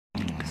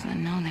I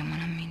know they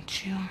want to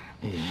meet you.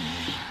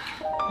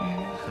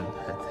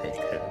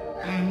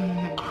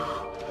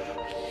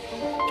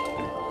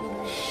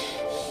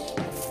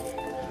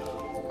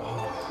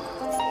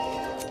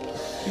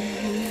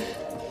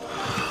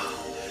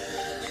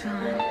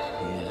 John,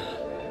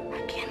 I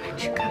can't let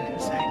you come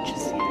inside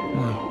just yet.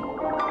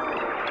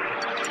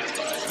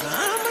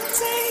 I'ma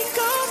take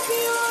off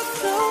your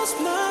clothes,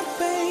 my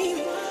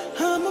baby.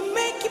 I'ma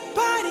make your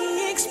body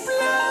explode.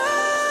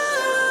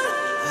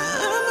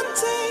 I'ma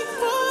take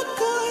full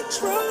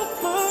control,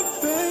 my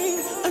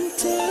baby,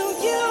 until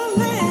you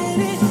let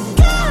it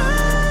go.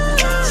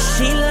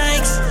 She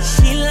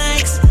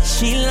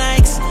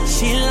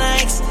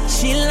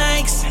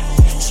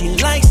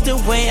likes the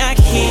way I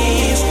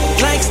kiss,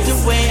 likes the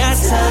way I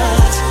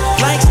touch,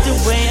 likes the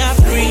way I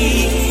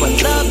breathe, but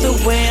love the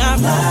way I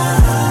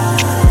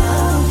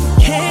love.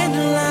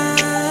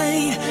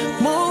 Candlelight,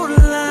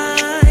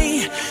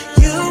 moonlight,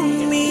 you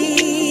and me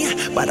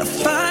by the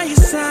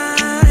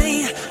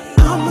fireside.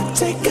 I'ma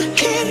take a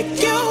hit of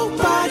your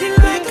body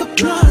like a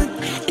blunt,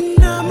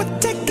 and I'ma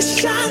take a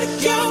shot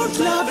of your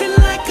loving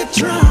like a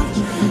drum.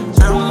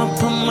 I'ma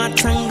put my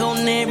tongue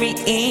on every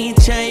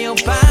inch of your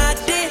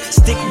body,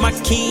 stick my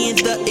key in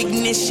the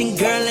ignition,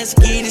 girl, let's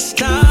get it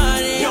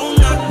started. Don't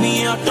knock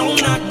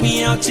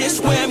me out,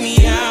 just wear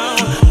me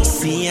out.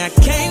 See, I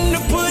came to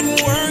put in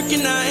work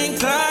and I ain't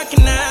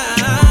clocking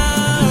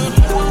out.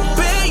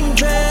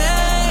 Baby,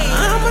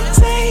 I'ma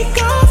take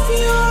off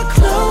your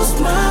clothes,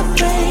 my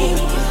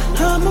baby.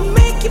 I'ma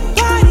make your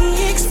body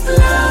explode.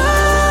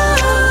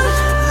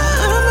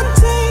 I'ma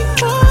take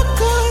full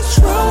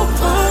control,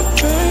 my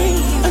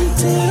baby,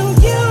 until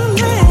you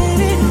let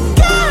it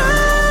go.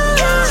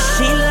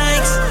 She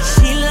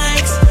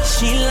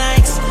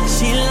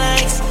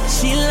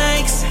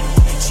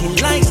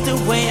likes the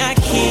way I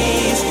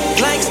kiss,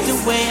 likes the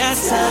way I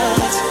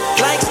touch,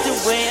 likes the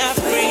way I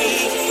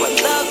breathe, but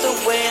love the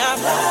way I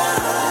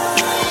love.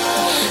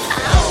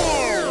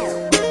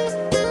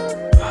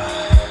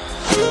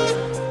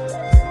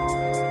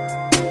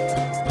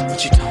 What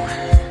you doing?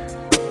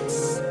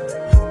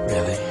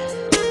 Really?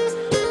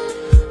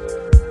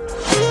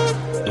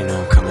 You know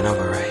I'm coming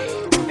over, right?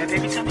 Yeah,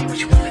 baby, tell me what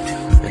you wanna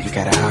do. You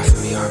got a house for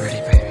me already,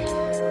 baby.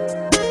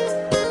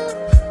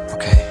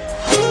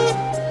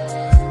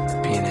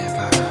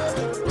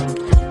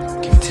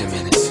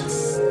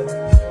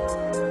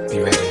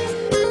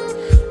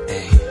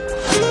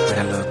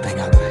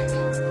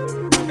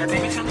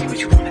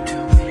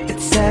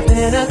 It's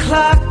 7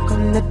 o'clock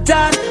on the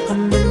dot.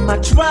 I'm in my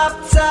drop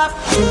top,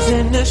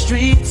 cruising the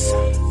streets.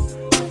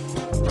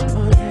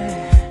 Oh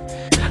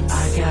yeah,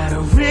 I got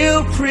a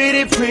real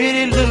pretty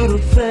little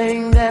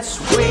thing that's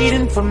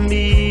waiting for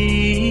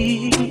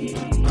me.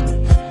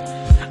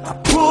 I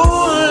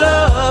pull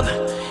up,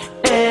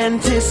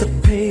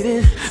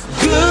 anticipating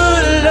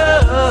good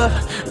love.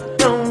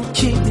 Don't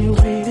keep me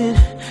waiting.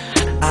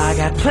 I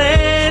got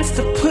plans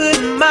to put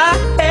my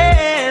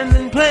hands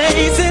in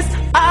places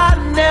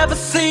I've never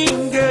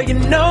seen, girl, you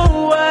know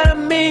what I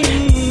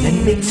mean. Let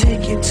me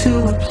take you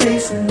to a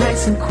place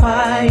nice and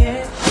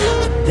quiet.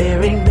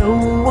 There ain't no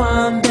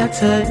one there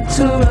to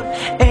interrupt.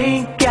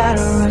 Ain't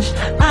gotta rush,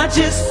 I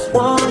just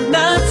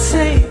wanna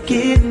take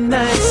it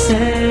nice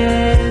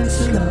and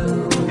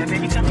slow. Now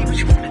baby, tell me what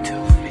you wanna do.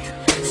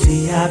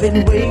 See, I've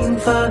been waiting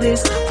for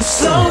this for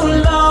so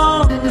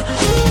long,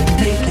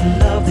 making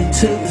love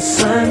until the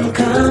sun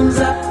comes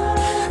up.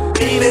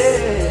 Baby,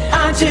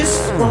 I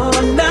just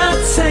wanna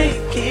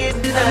take it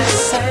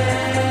nice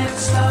and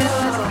slow.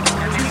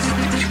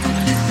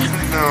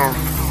 No.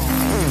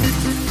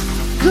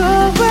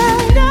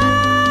 Going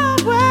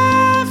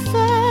nowhere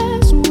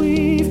fast,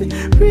 we've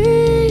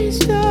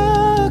reached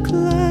the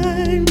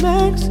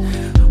climax.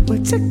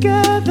 We're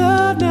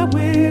together, now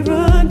we're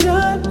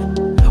undone.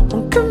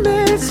 Won't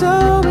commit, so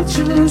we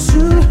choose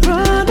to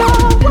run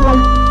away.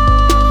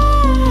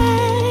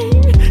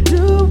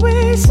 Do we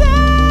say?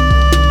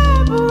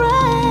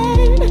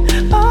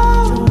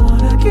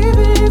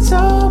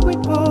 So we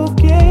both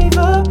gave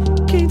up,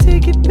 can't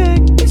take it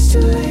back, it's too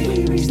late,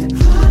 we reached the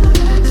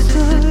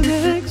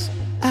climax.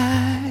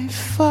 I've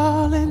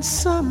fallen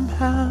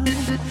somehow,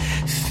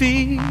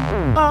 feet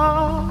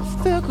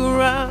off the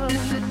ground.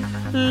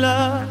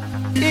 Love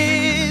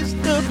is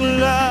the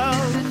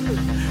cloud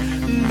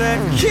that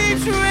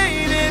keeps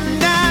raining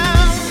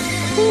down.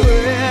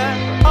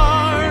 Where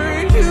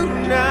are you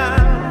now,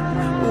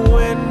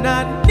 when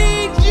I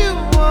need you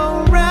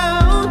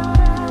around?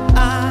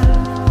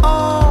 I'm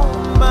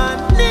on my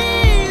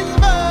knees,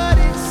 but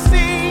it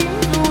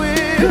seems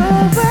we're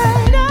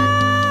going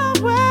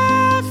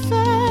nowhere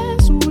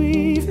fast.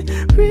 We've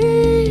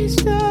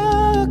reached the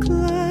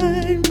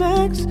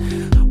climax.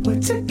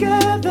 We're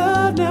together,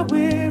 now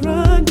we're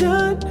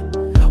undone.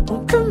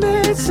 Won't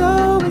commit, so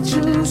we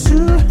choose to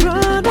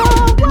run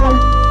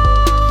away.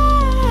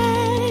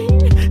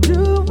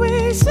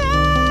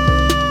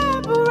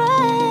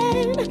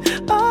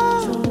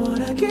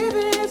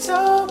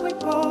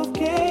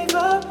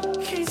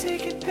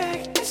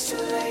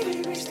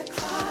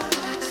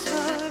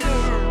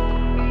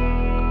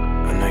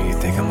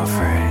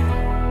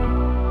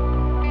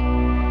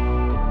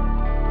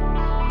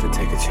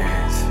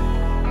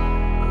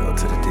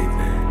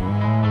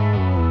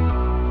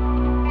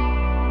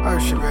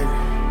 Usher, baby.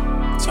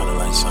 Sounded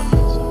like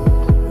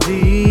something.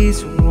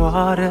 These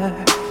waters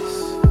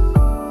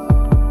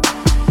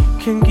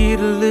can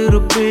get a little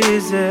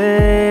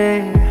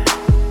busy,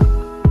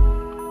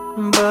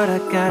 but I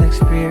got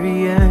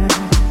experience.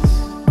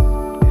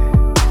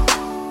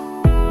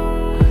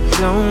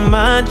 Don't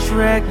mind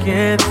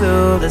trekking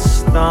through the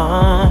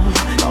storm,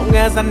 long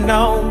as I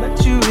know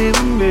that you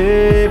with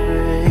me,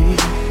 babe.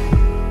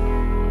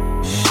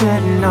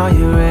 Shedding all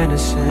your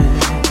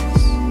innocence.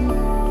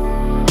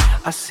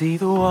 I see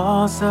the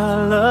walls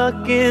are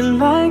looking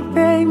like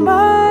they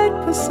might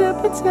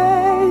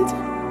precipitate,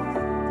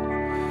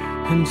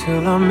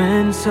 until I'm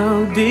in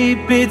so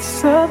deep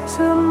it's up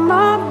to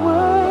my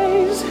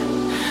waist.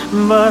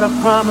 But I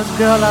promise,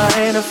 girl, I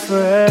ain't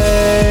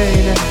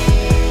afraid.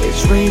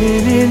 It's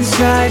raining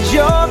inside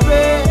your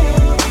bed.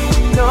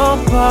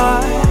 No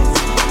parts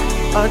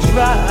are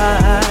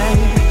dry.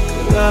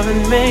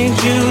 Loving made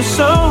you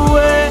so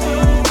wet.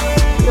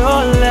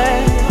 Your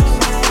legs,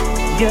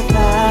 your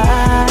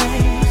thighs.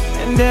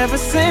 And ever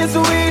since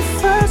we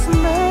first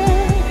met,